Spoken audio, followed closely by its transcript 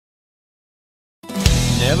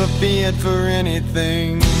Never feared for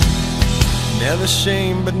anything, never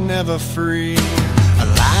shamed but never free. A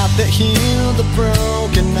life that healed the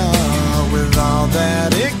broken heart with all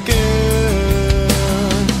that it could.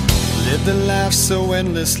 Lived a life so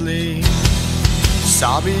endlessly,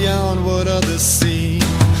 saw beyond what others see.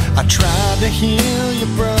 I tried to heal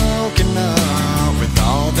your broken heart with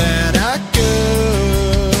all that I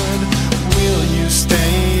could. Will you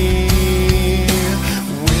stay?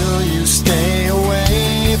 Will you stay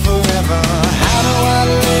away forever? How do I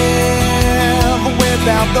live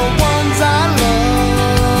without the ones I love?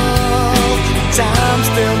 Time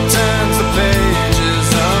still turns the pages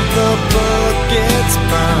of the book it's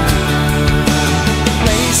burned.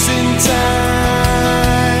 Place in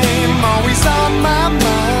time, always on my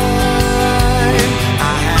mind.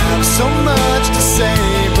 I have so much to say,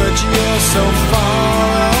 but you're so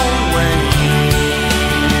far away.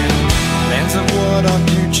 Lands of what our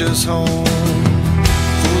futures hold,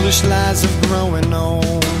 foolish lies of growing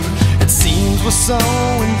old. It seems we're so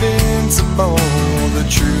invincible, the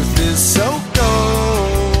truth is so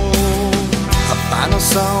cold. A final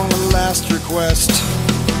song, a last request,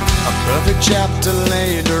 a perfect chapter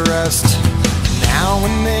laid to rest. Now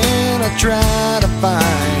and then I try to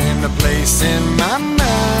find a place in my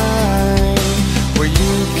mind where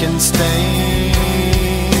you can stay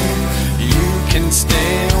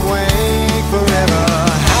awake forever.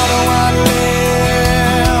 How do I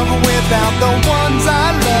live without the ones I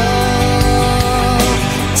love?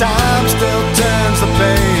 Time still turns the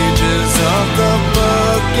pages of the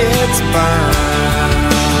book it's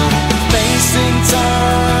burned. Facing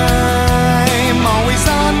time, always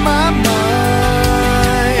on my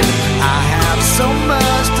mind. I have so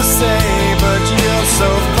much to say, but you're so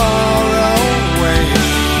far away.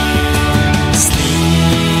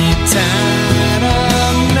 Sleep tight,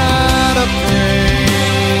 I'm not afraid.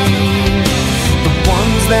 The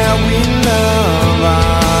ones that we love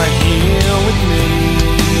are here with me.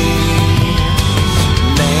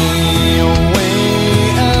 Lay away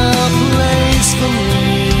a place for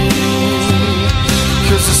me,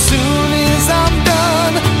 'cause as soon as I'm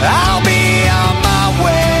done, I'll be on my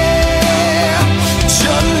way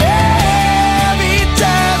to live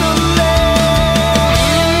eternally.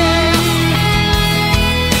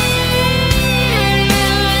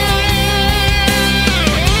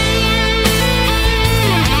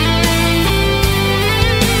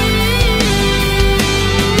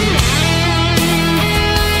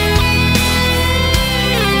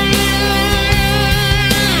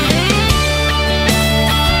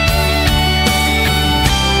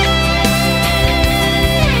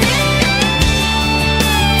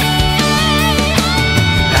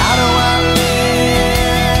 How do I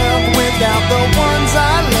live without the ones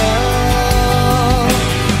I love?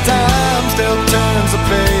 Time still turns the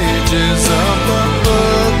pages of the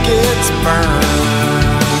book it's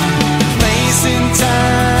burned. Place in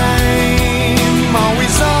time,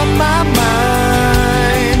 always on my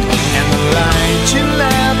mind. And the light you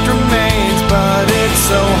left remains, but it's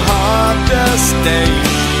so hard to stay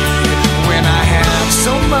when I have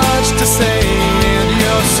so much to say and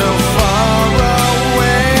you're so far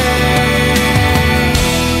away.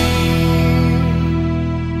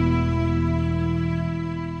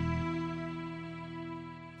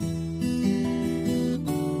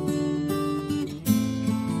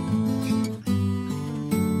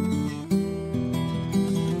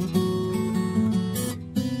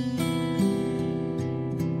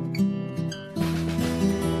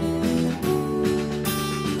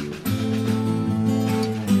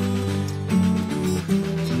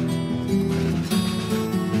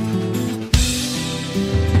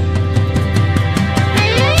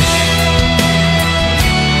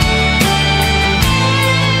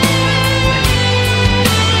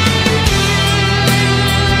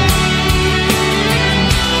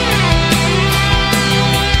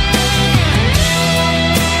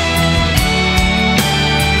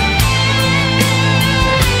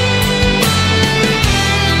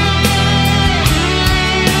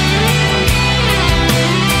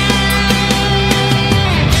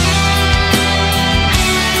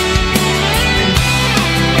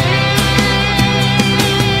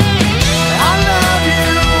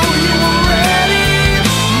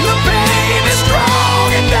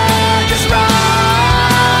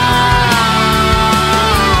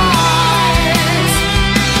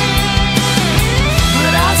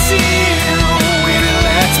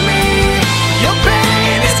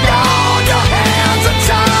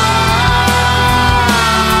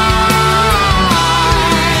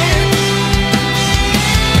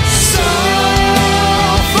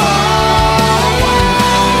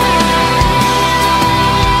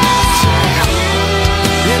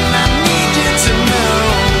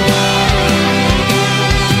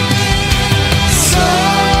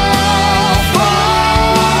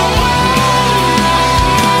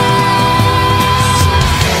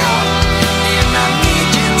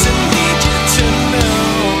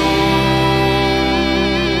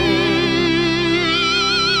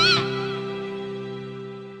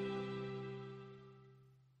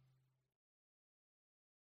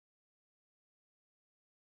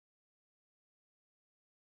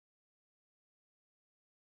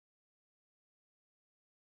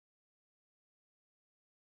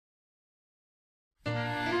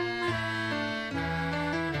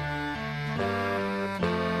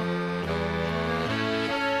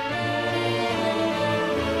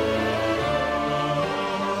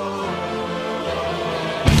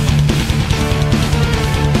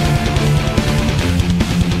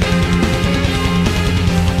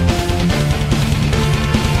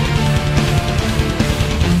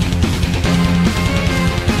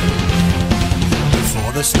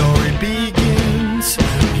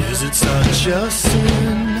 a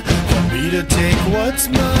sin for me to take what's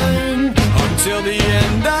mine until the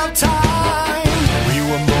end of time. We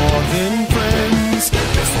were more than friends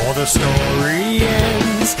before the story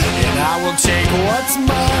ends, and I will take what's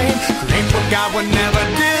mine, claim what God would never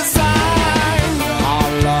design.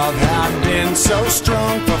 Our love had been so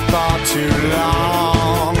strong for far too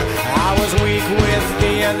long. I was weak with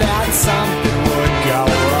fear that something would go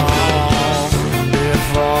wrong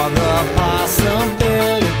before the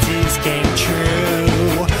possibilities came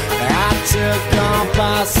true. I took on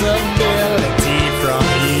possibility from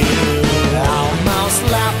you. Almost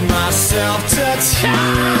laughed myself to tears,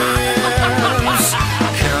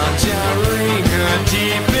 conjuring her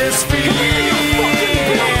deepest fears.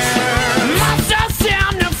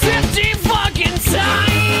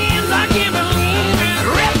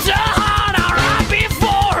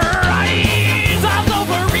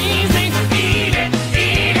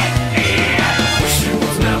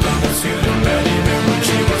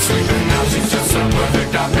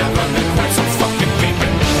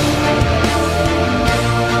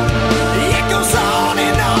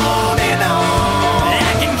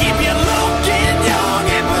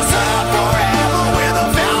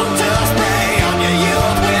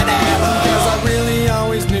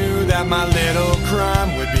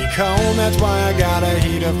 That's why I got a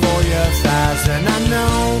heater for your thighs. And I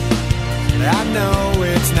know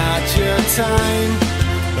it's not your time,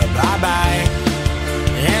 but bye-bye.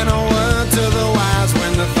 And a word to the wise,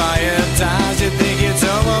 when the fire dies, you think it's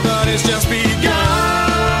over, but it's just begun.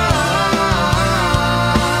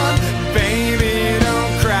 Baby,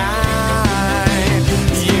 don't cry.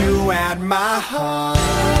 You had my heart,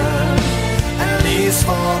 at least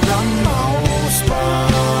for the most part.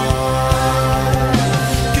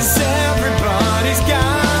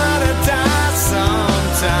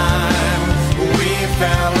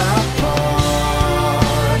 Fell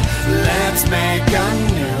apart. Let's make a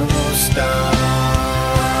new start.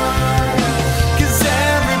 'Cause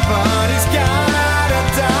everybody's gotta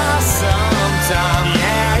die sometime.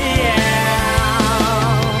 Yeah, yeah.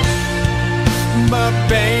 But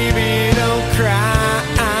baby, don't cry.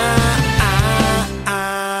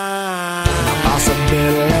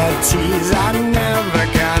 Possibilities I never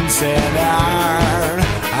considered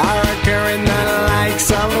are occurring, the likes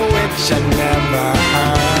of which I never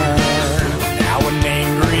heard. Now an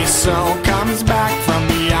angry soul comes back from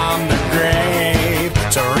beyond the grave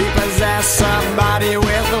to repossess somebody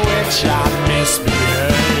with which I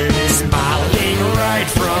misbehaved. Smiling right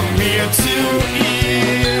from ear to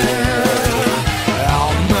ear,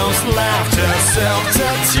 almost laughed herself to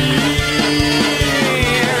tears.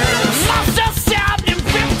 Must have stabbed him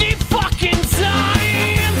 50 fucking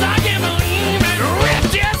times. I can't believe it.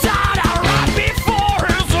 Ripped his heart out right before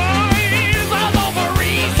his eyes. All over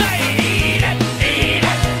easy. Eat it, eat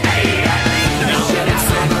it, eat it. Now that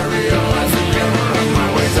I realize the error of my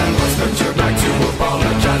ways, I must venture back to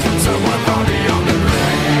apologize when someone found me on the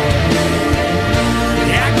grave.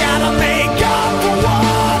 I gotta make up for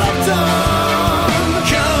what I've done,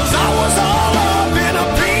 'cause I was all up in a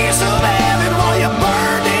piece of heaven while you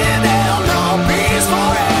burned in hell. No peace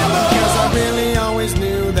forever. 'Cause I really always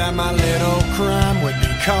knew that my little crime would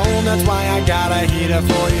be cold. That's why I got a heater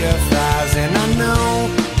for your thighs. And I know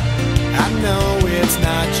it's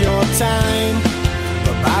not your time,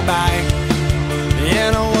 but bye-bye.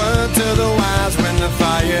 In a word to the wise, when the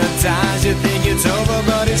fire dies, you think it's over,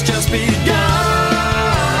 but it's just begun.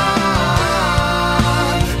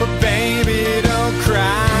 But baby, don't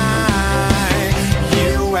cry.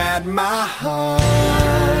 You had my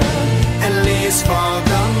heart, at least for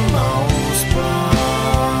the most part.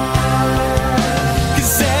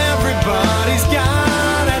 'Cause everybody's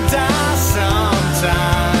gotta die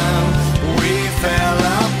sometime. We fell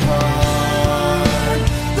apart.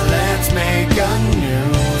 Let's make a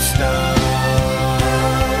new start.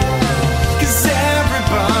 'Cause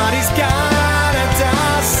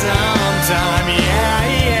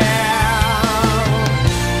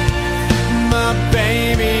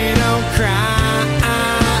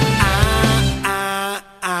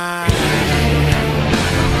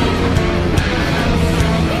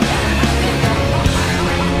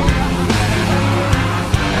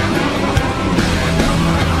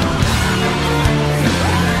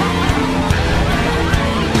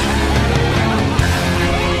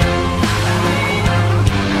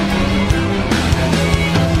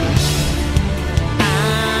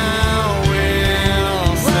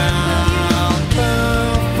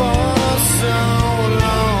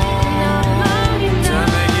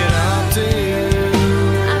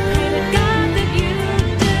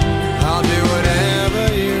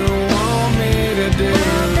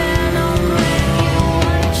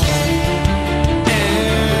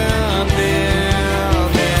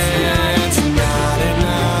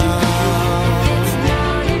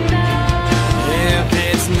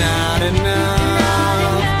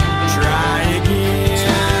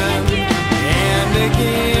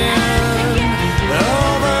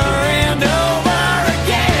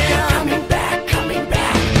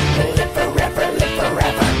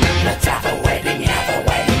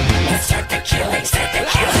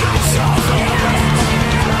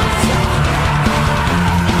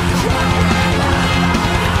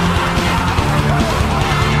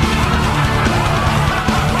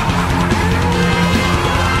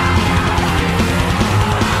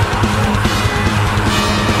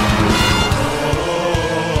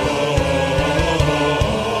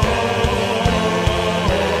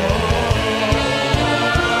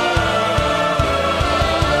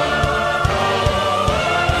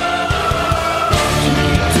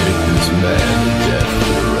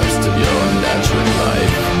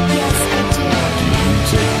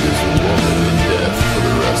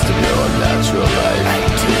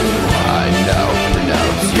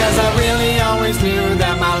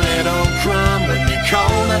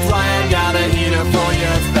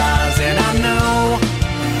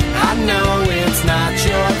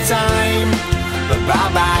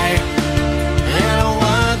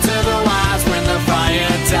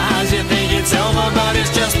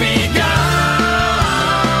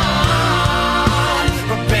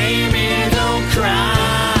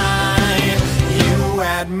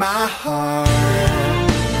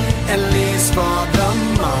at least for the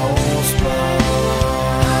most part.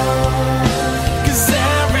 'Cause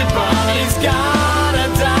everybody's gotta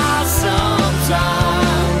die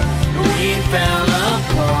sometime. We fell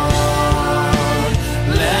apart,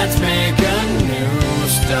 let's make a new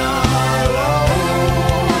start. Oh,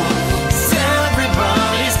 'cause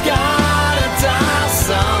everybody's gotta die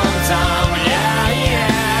sometime. Yeah,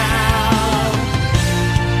 yeah.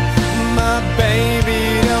 My baby,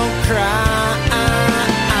 don't cry.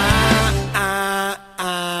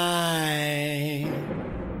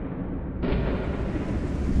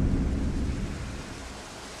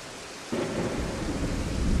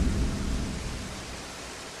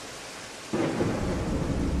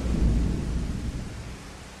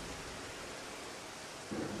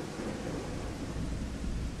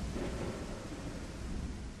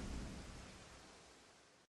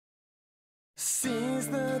 Seize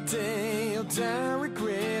the day, you'll die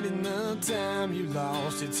regretting the time you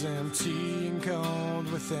lost. It's empty and cold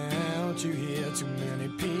without you here. Too many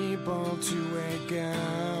people to wake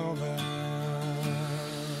over.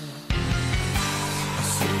 I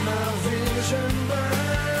see my vision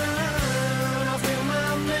burn, I feel my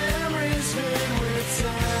memories fade with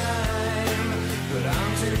time, but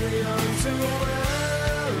I'm too young to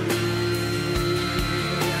worry.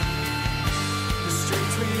 The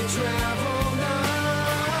streets we travel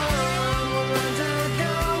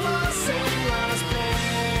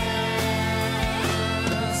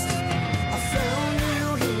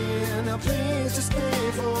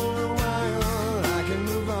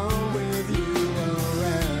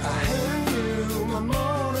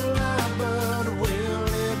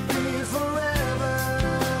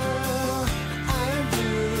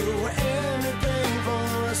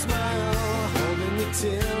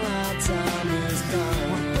till our time is done.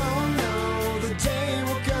 We both know the day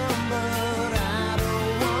will come, but I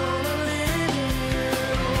don't wanna leave you.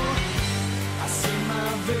 I see my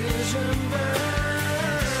vision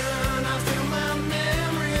burn, I feel my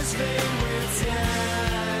memories fade with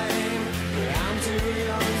time, but I'm too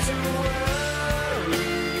young to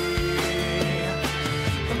worry.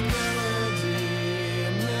 A melody,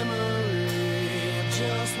 a memory,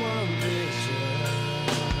 just one vision.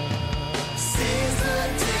 Seize the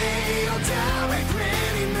day, you'll die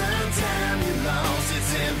regretting the time you lost.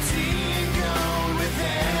 It's empty and gone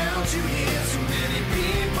without you here. Too many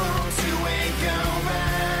people to wake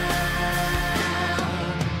around.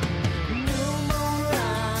 New moon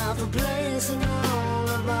life, replacing all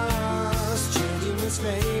of us, changing this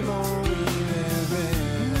fame on we live in.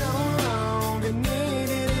 No longer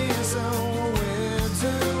needed here, so where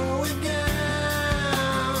do we go?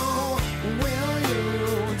 Will you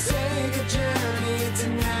take a journey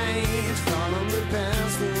tonight? Follow the path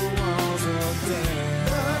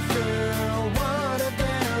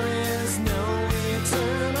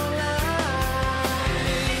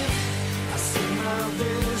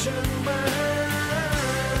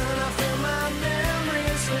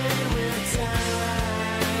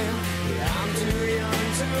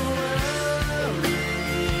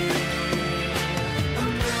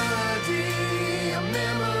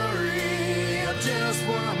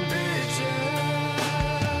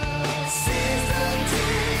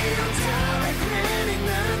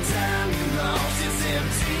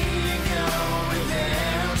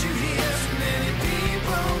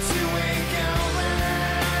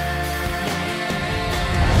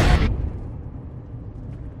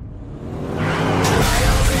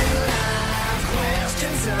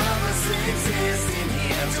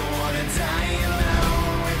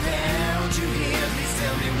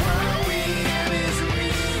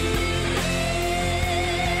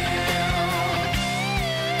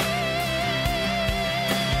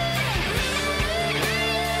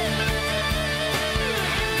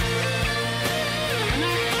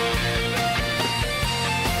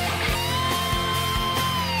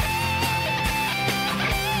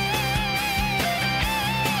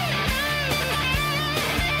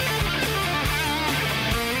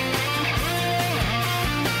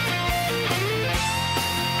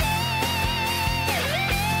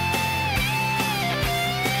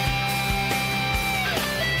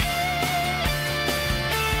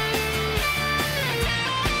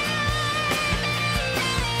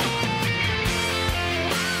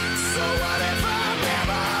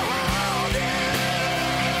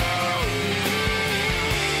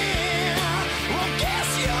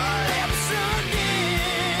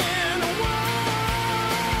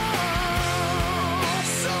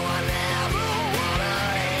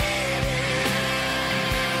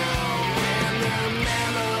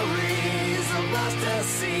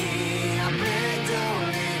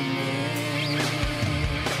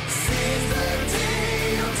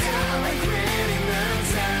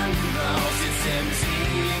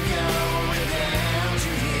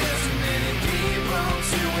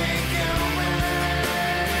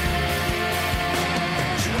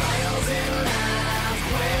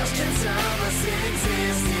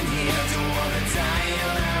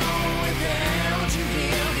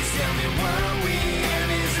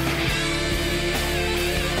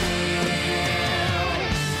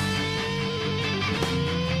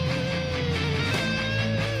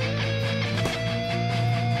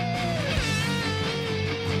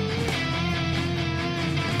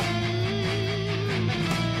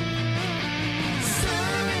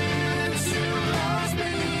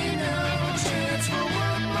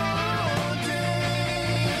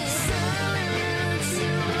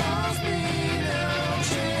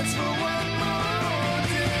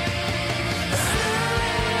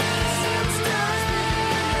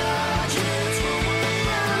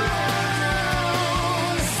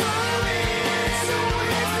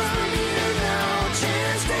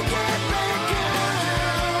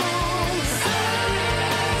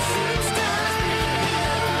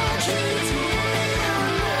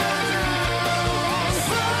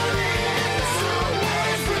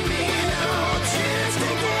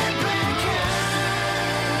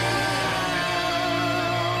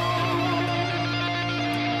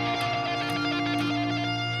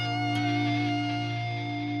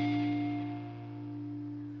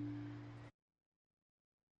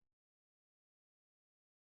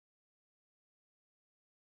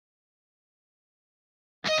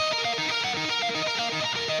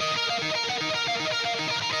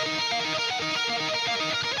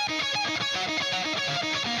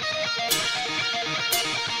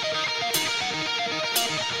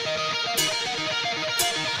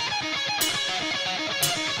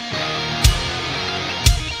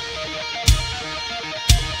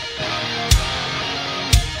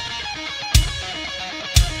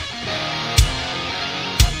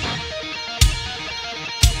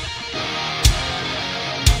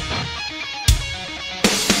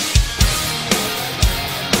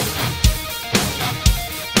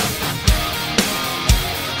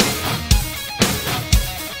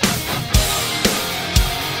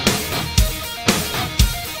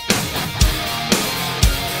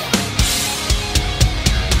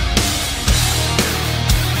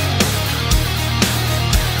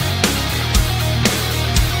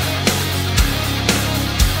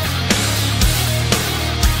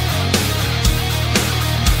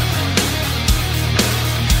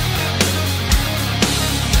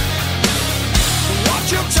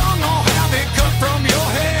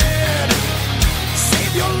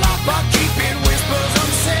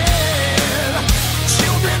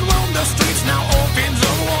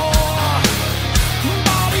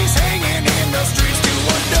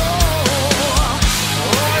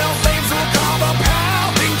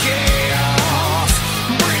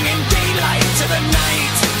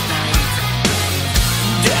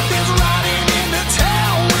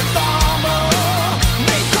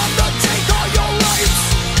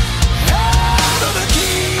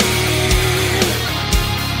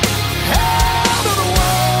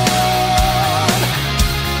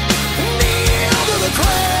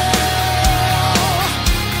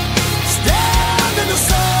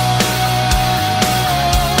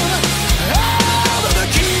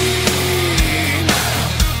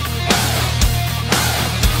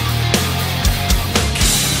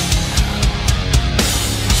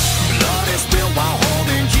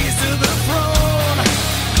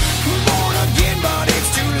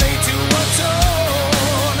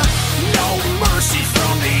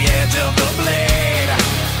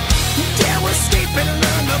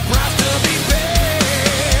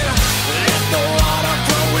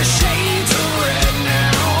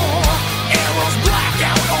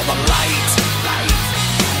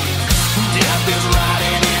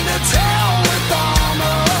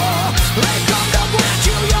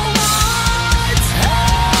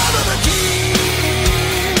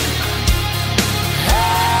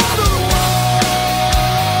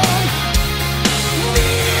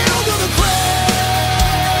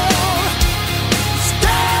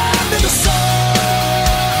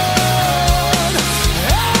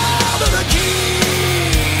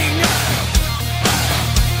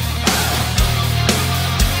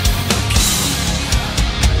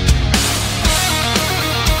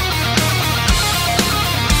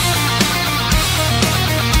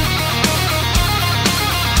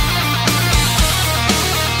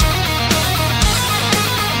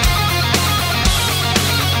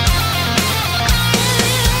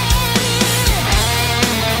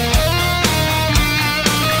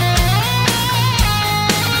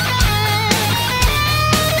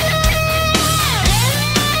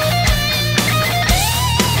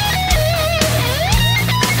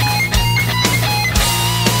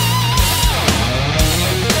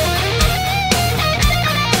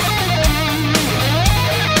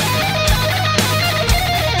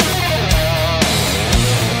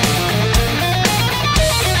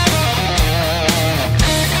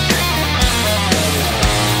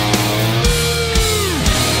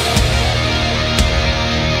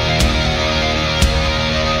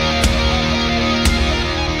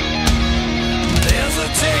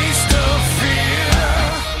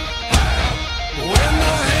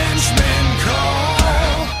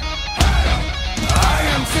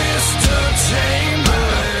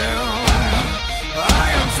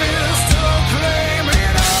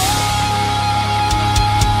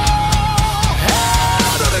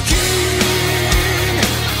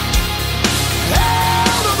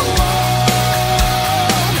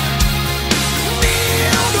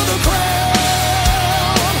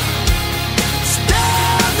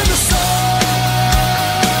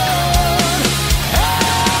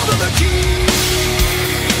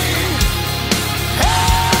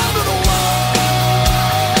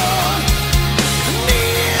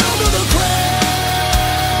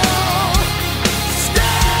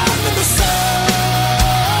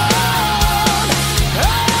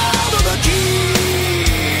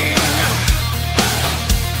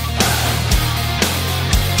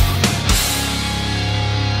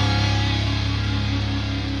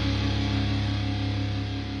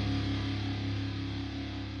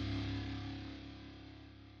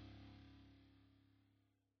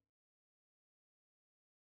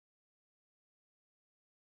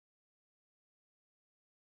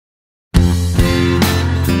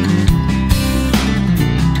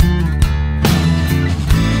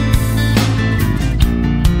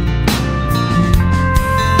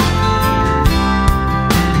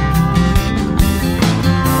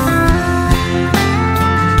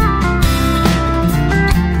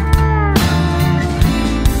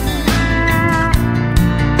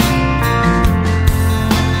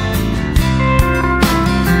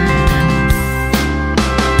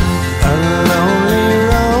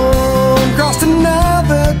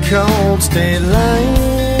state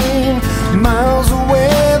line, miles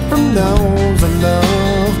away from those I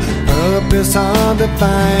love, purpose hard to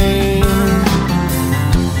find.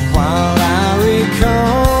 While I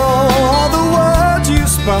recall the words you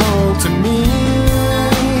spoke to me,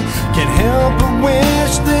 can't help but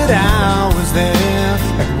wish that I was there,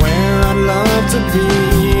 like where I'd love to be.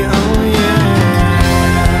 Oh yeah.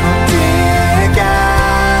 Dear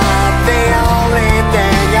God, the only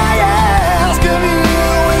thing I ask of you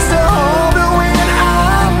is to hold me when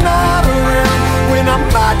I'm not around, when I'm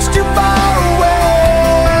much too far away.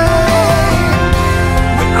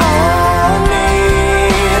 We all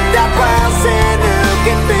need that person who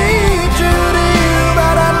can be true to you,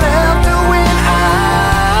 but I left her when I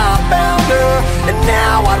found her, and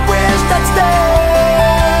now I wish I'd stay.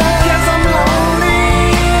 'Cause I'm lonely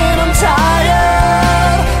and I'm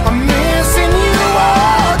tired, I'm missing you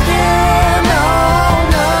again. Oh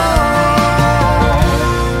no.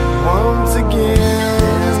 Once again,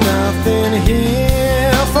 there's nothing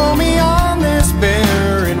here for me on this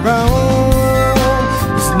barren road.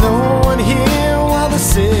 There's no one here while the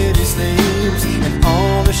city sleeps and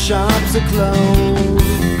all the shops are closed.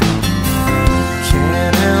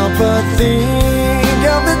 Can't help but think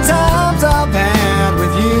of the times I've had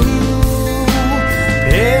with you,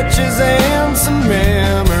 pictures and some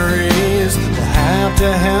memories will have to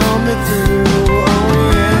help me through. Oh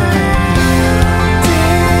yeah.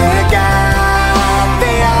 Dear God,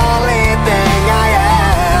 the only thing I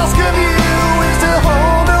ask of you is to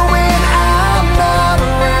hold her when I'm not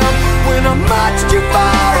around, when I'm much too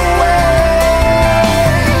far away.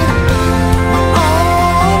 We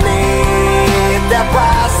all need that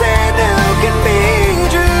person who can be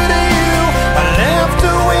true to you. I left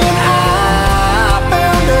her when I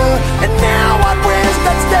found her, and now I wish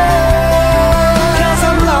I'd stay. 'Cause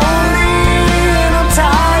I'm lonely and I'm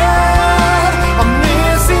tired, I'm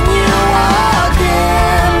missing you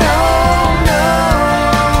again. Oh no.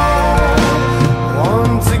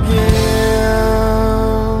 Once again.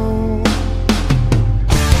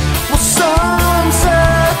 Well, some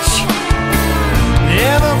search,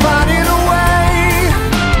 never finding a way.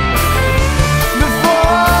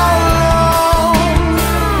 Before long,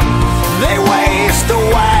 they waste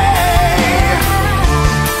away.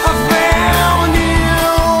 I found you,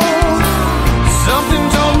 something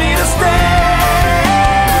told me to stay.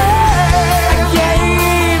 I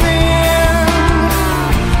gave in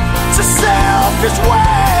to selfish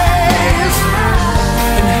ways,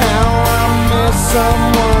 and how I miss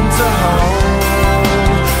someone to hold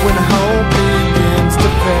when hope begins to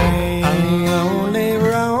fade. A lonely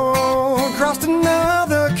road crossed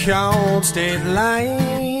another cold state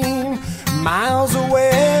line, miles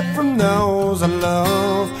away from those I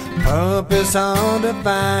love, purpose hard to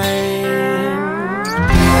find.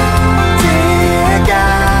 Dear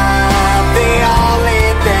God, the only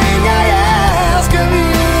thing I ask of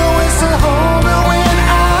you is to hold me when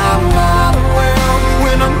I'm not around,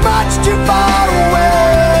 when I'm much too far away.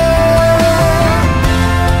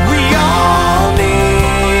 We all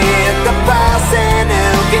need the person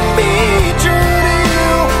who can be true to you.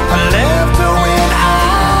 I left her when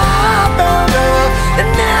I found her, and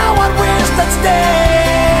now I wish I'd stay.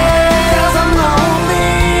 'Cause I'm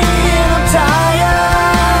lonely and I'm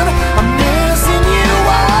tired, I'm missing you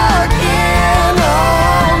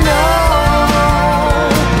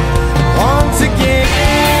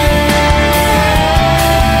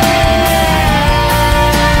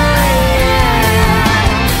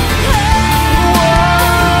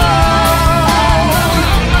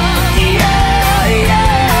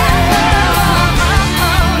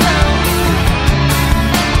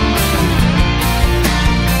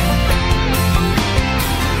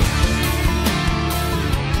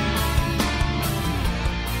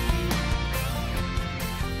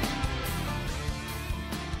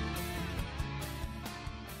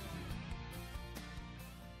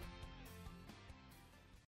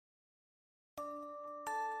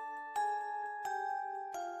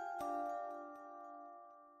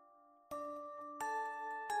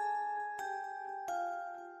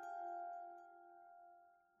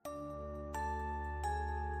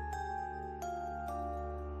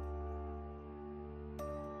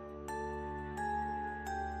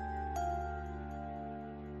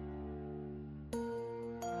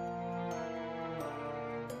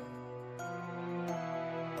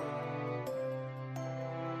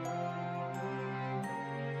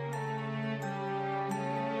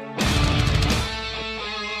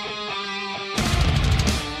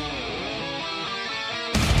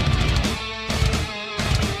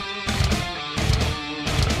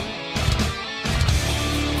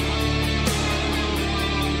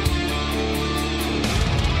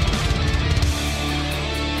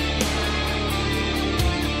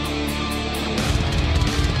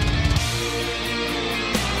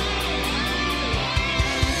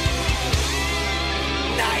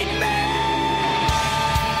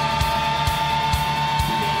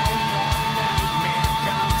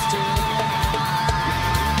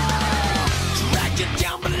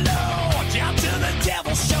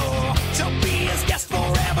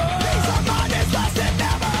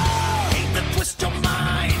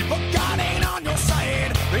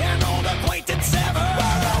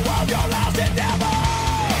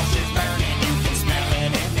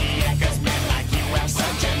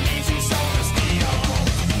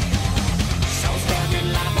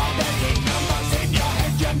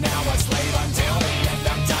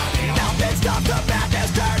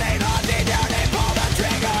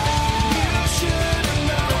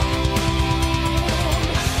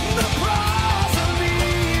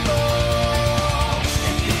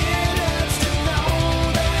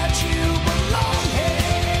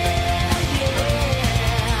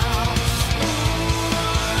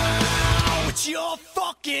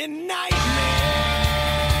fucking nightmare.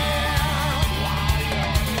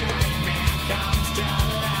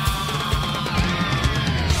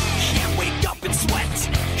 Can't wake up and sweat,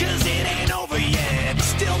 cause it ain't over yet.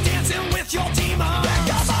 Still dancing with your demons.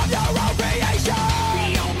 Victim of your own creation.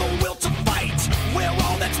 Beyond the will to fight, where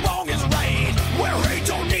all that's wrong is right, where hate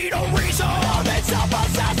don't need a reason. All that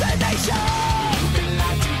self-assassination. You've been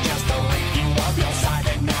lied to just to rid you of your side,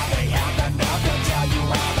 and now they have the nerve to tell you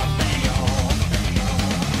how to feel.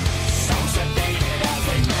 So sedated as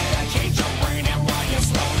they medicate your brain, and while you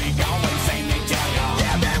slowly go insane, they tell you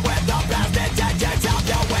give in with the best intentions, help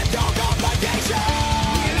you with your complication.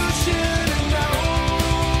 You should have known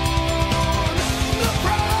the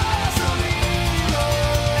price of evil,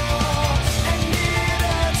 and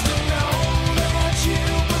needed to know that you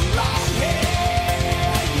belong here.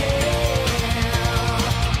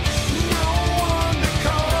 No one to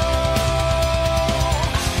call,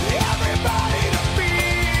 everybody to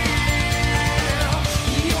feel.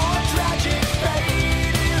 Your tragic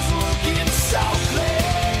fate is looking so clear.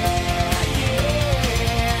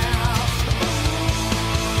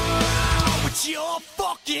 It's your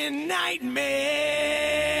fucking nightmare.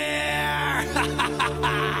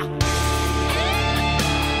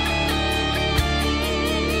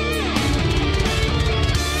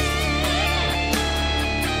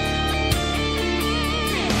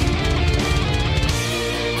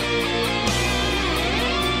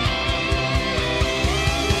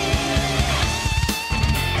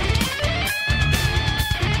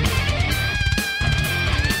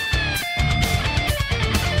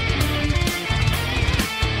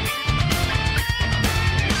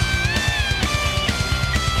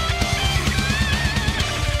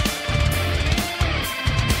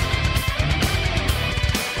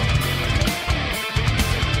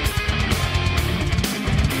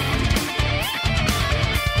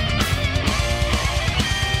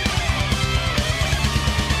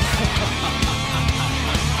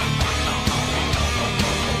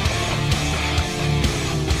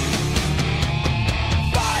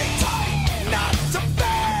 Fight, not to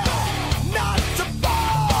fail, not to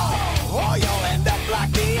fall, or you'll end up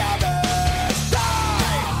like the others.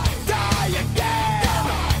 Die again,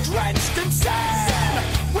 drenched in sand,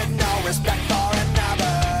 with no respect for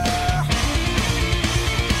another.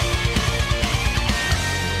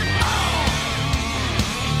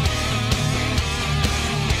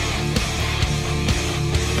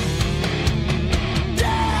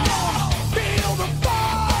 Down, feel the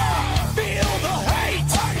fire, feel the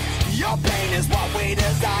hate. Your pain is what we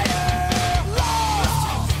desire.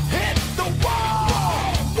 Lost, hit the wall,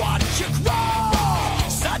 watch you crawl.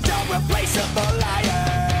 Such a replaceable liar.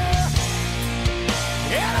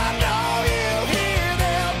 And I know you hear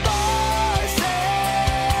their voices,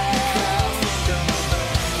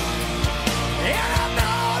 and I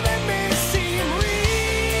know they may seem real,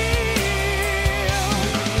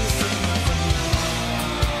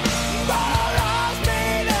 but our lives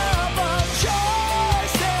made up of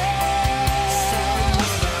choices.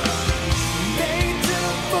 They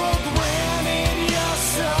took for granted your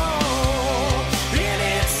soul, and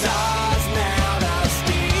it's ours now to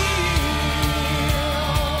steal.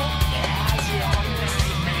 As your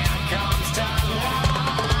nightmare comes to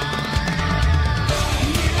life,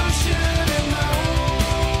 you should have known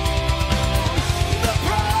the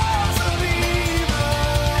price of evil,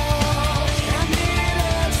 and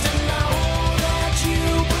needed to know that you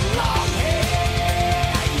belong here.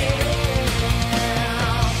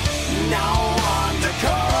 No one to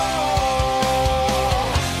call,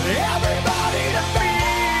 everybody to feel.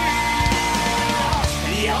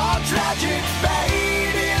 Your tragic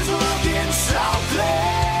fate is looking so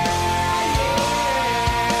clear.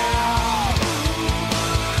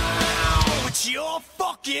 It's your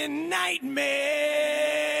fucking nightmare.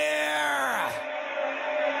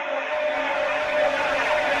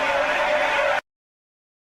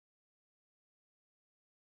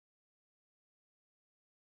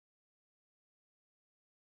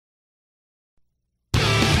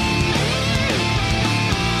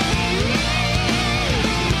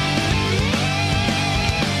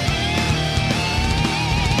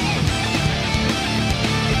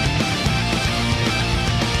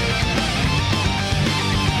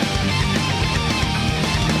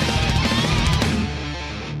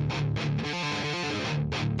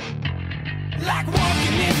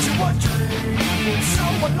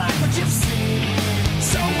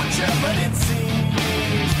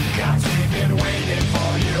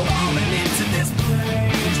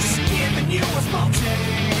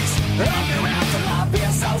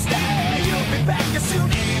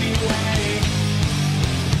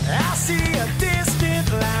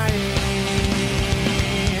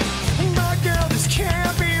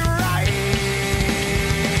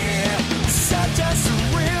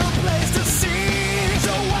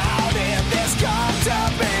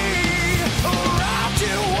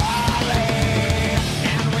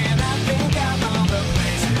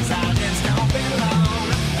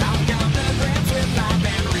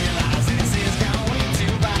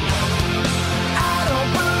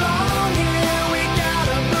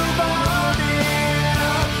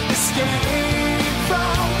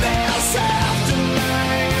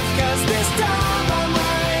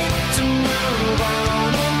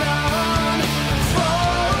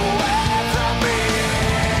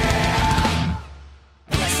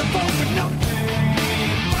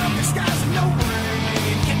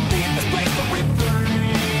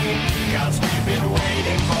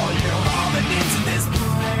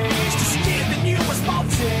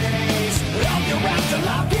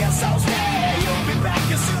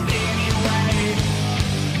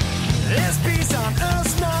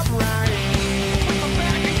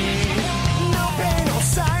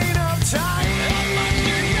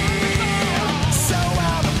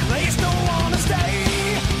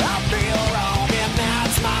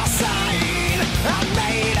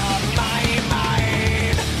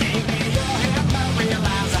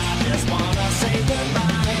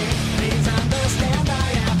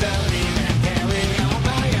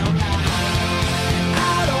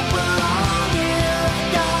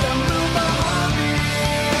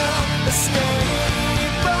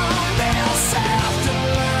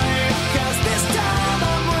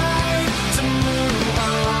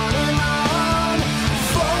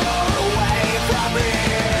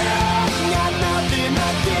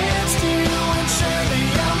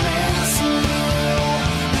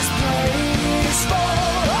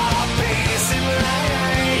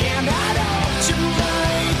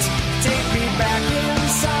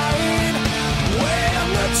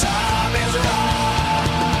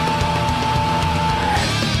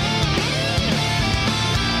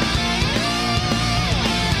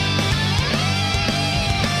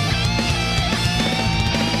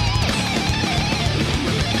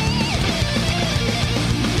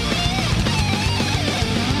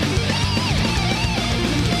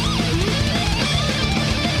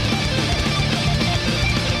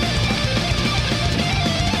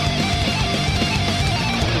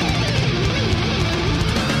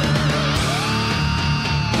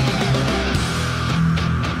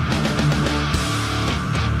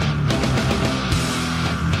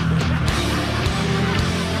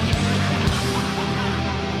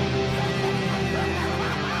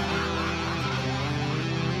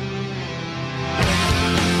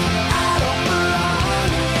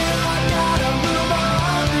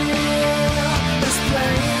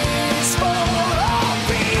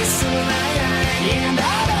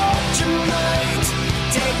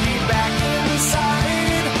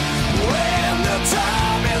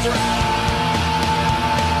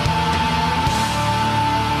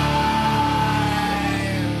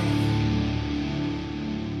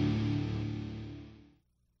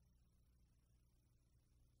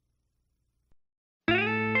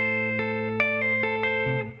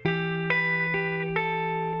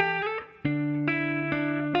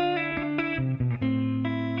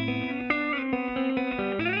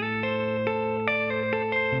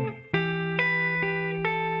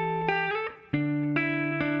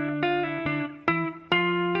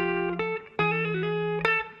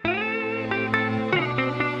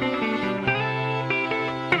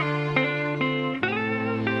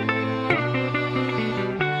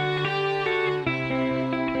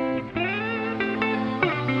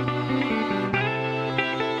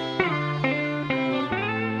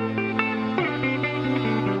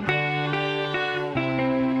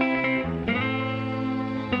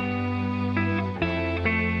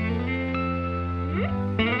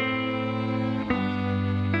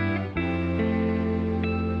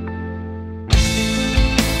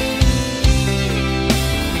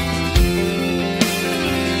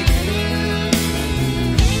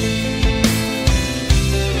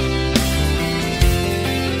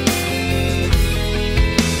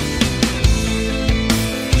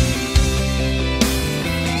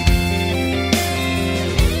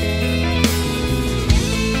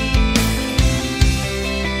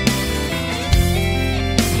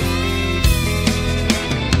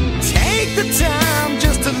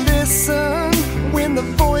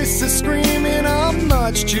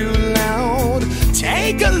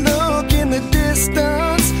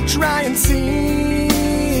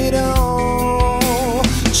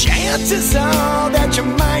 This is all that you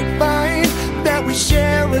might find, that we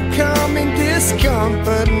share a common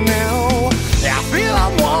discomfort now. I feel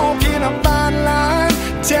I'm walking a fine line.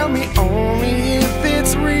 Tell me only if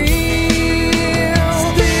it's real.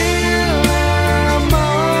 Still I'm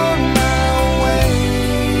on my way,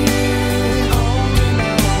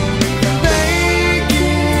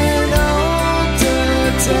 making all to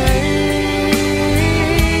take.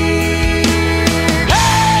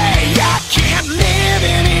 Hey, I can't live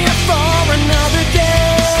in here for another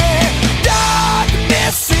day.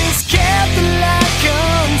 Darkness is kept the light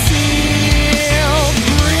concealed.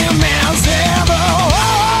 Grim as ever,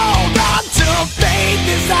 hold on to faith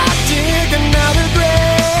as I dig another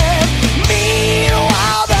grave.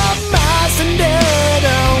 Meanwhile, the mice under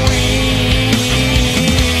the wheel,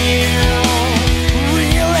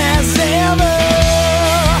 real as ever,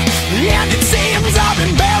 and it seems I've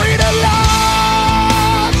been buried alive.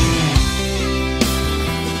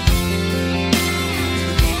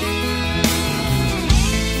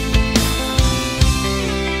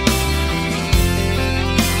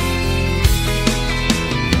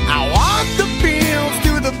 I walked the fields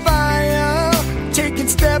through the fire, taking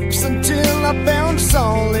steps until I found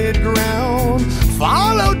solid ground.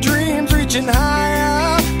 Followed dreams reaching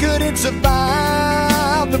higher, couldn't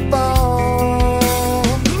survive the fall.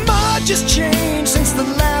 Much has changed since the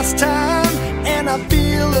last time, and I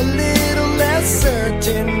feel a little less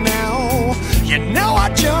certain now. You know I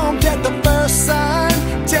jumped at the first sign.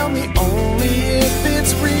 Tell me only if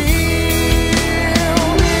it's real.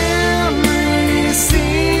 Memories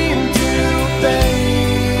seem to fade,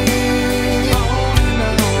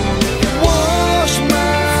 wash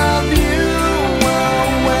my view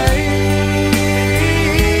away.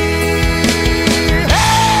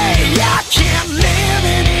 Hey, I can't live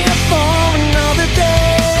in here for another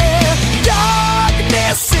day.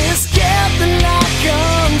 Darkness is kept the light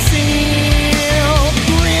concealed.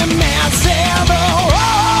 Grim as ever,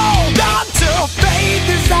 hold on to faith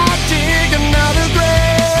as I dig another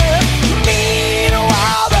grave.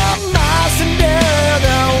 Meanwhile, the mice under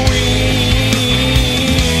the wheel,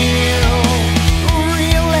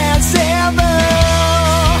 real as ever,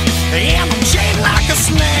 and I'm chained like a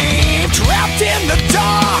slave, trapped in the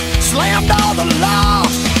dark, slammed all the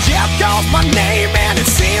locks. Death calls my name, and it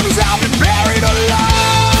seems I've been buried alive.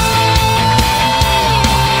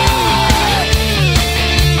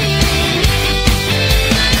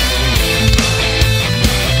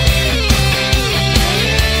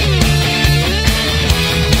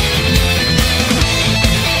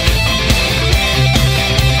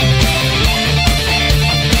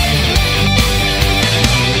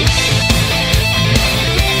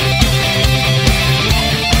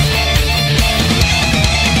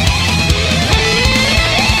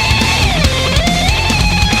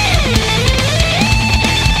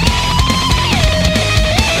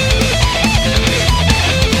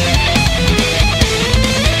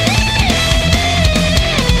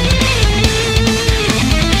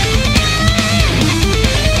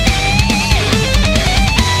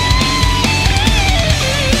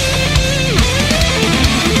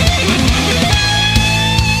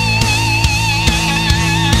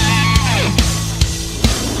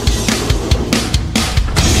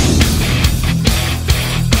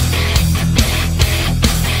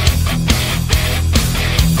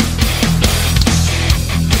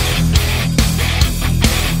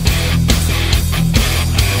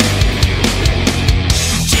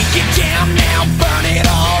 Take it down now, burn it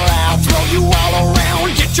all out, throw you all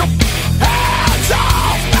around, get your hands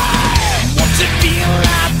off me. What's it feel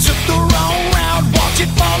like? Took the wrong route, watch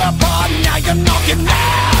it fall apart, now you're knocking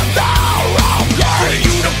at the wrong gate. For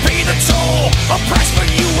you to pay the toll, a price for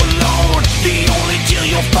you alone, the only deal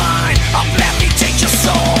you'll find, I'll gladly take your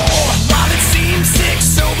soul. While it seems sick,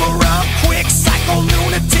 sober up quick, psycho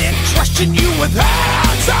lunatic, crushing you with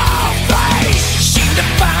hands off.